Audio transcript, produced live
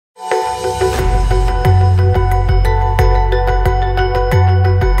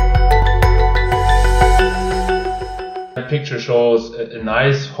picture shows a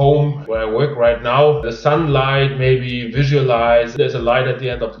nice home where I work right now. The sunlight, maybe visualize, there's a light at the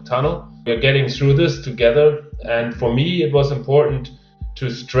end of the tunnel. We're getting through this together. And for me, it was important to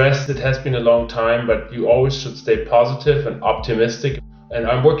stress it has been a long time, but you always should stay positive and optimistic. And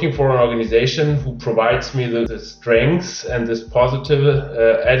I'm working for an organization who provides me the strengths and this positive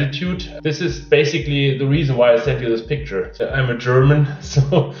attitude. This is basically the reason why I sent you this picture. I'm a German,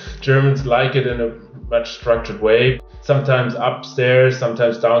 so Germans like it in a much structured way. Sometimes upstairs,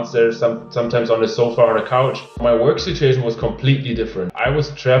 sometimes downstairs, sometimes on a sofa or a couch. My work situation was completely different. I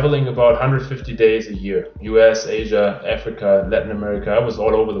was traveling about 150 days a year. US, Asia, Africa, Latin America. I was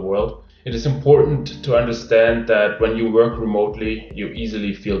all over the world. It is important to understand that when you work remotely, you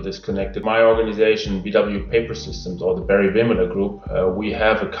easily feel disconnected. My organization, BW Papersystems, or the Barry-Wehmiller Group, we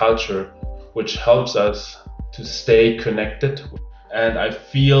have a culture which helps us to stay connected. And I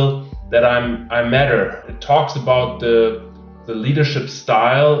feel that I matter. It talks about the leadership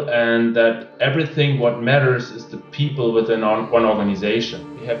style, and that everything what matters is the people within one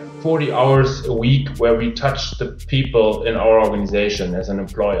organization. We have 40 hours a week where we touch the people in our organization as an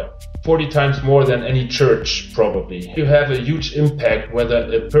employer. 40 times more than any church, probably. You have a huge impact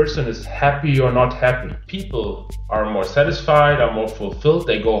whether a person is happy or not happy. People are more satisfied, are more fulfilled,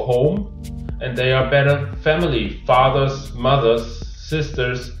 they go home, and they are better family, fathers, mothers,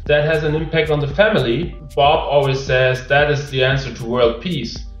 sisters. That has an impact on the family. Bob always says that is the answer to world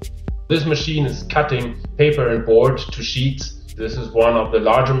peace. This machine is cutting paper and board to sheets. This is one of the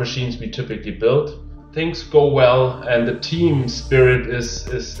larger machines we typically build. Things go well and the team spirit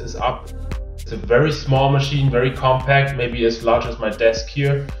is up. It's a very small machine, very compact, maybe as large as my desk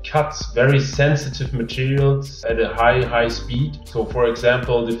here. Cuts very sensitive materials at a high speed. So for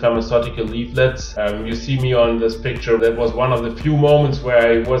example, the pharmaceutical leaflets. You see me on this picture. That was one of the few moments where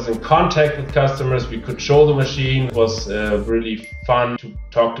I was in contact with customers. We could show the machine. It was really fun to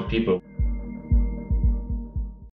talk to people.